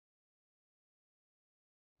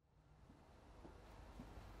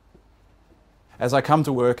As I come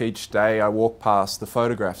to work each day, I walk past the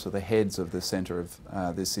photographs of the heads of the centre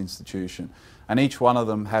of this institution, and each one of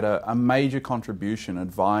them had a major contribution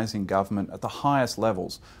advising government at the highest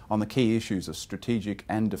levels on the key issues of strategic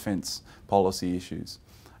and defence policy issues.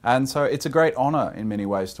 And so it's a great honour in many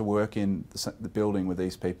ways to work in the building with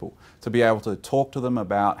these people, to be able to talk to them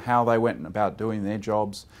about how they went about doing their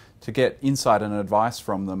jobs, to get insight and advice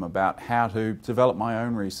from them about how to develop my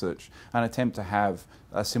own research and attempt to have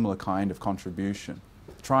a similar kind of contribution.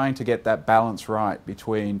 Trying to get that balance right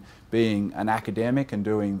between being an academic and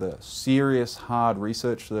doing the serious, hard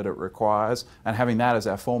research that it requires and having that as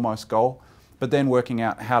our foremost goal, but then working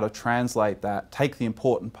out how to translate that, take the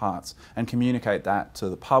important parts and communicate that to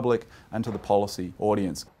the public and to the policy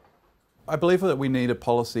audience. I believe that we need a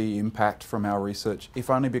policy impact from our research, if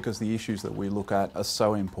only because the issues that we look at are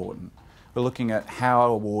so important. We're looking at how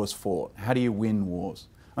are wars fought, how do you win wars,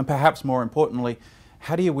 and perhaps more importantly,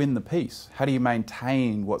 how do you win the peace? How do you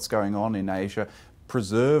maintain what's going on in Asia,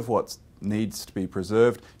 preserve what needs to be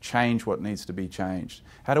preserved, change what needs to be changed?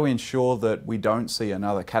 How do we ensure that we don't see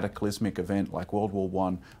another cataclysmic event like World War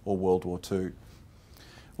I or World War II?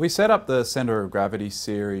 We set up the Centre of Gravity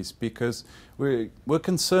series because we're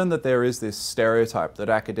concerned that there is this stereotype that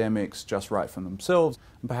academics just write for themselves,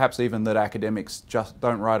 and perhaps even that academics just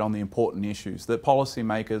don't write on the important issues that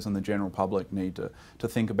policymakers and the general public need to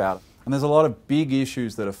think about. And there's a lot of big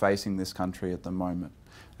issues that are facing this country at the moment.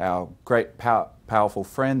 Our great powerful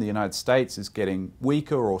friend, the United States, is getting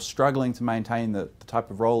weaker or struggling to maintain the type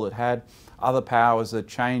of role it had. Other powers are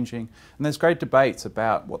changing, and there's great debates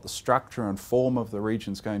about what the structure and form of the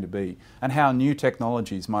region is going to be and how new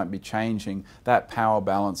technologies might be changing that power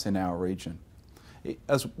balance in our region.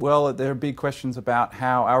 As well, there are big questions about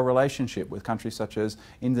how our relationship with countries such as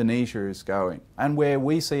Indonesia is going and where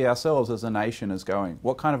we see ourselves as a nation is going,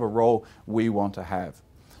 what kind of a role we want to have.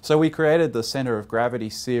 So we created the Centre of Gravity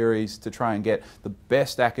series to try and get the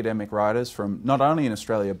best academic writers from not only in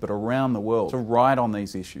Australia but around the world to write on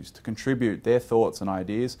these issues, to contribute their thoughts and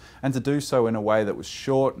ideas, and to do so in a way that was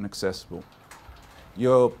short and accessible.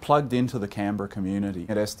 You're plugged into the Canberra community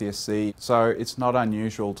at SDSC, so it's not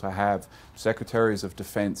unusual to have Secretaries of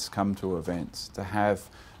Defence come to events, to have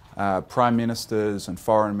Prime Ministers and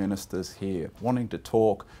Foreign Ministers here, wanting to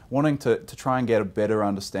talk, wanting to try and get a better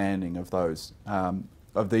understanding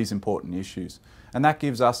of these important issues. And that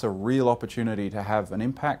gives us a real opportunity to have an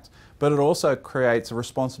impact, but it also creates a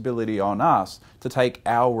responsibility on us to take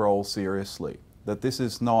our role seriously. That this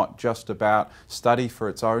is not just about study for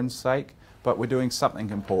its own sake, but we're doing something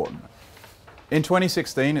important. In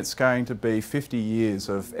 2016, it's going to be 50 years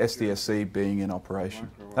of SDSC being in operation.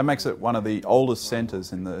 That makes it one of the oldest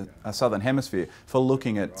centres in the Southern Hemisphere for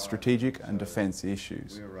looking at strategic and defence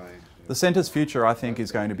issues. The centre's future, I think,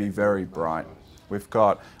 is going to be very bright. We've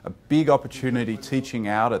got a big opportunity teaching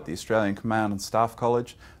out at the Australian Command and Staff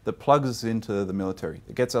College that plugs us into the military.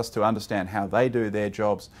 It gets us to understand how they do their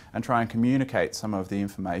jobs and try and communicate some of the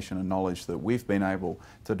information and knowledge that we've been able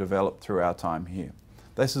to develop through our time here.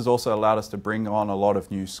 This has also allowed us to bring on a lot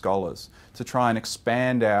of new scholars to try and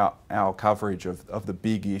expand our coverage of the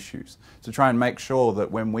big issues, to try and make sure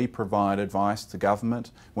that when we provide advice to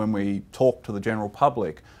government, when we talk to the general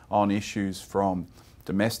public on issues from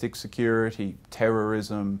domestic security,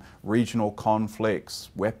 terrorism, regional conflicts,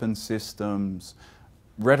 weapon systems,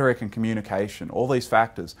 rhetoric and communication, all these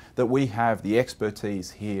factors, that we have the expertise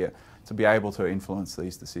here to be able to influence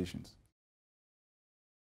these decisions.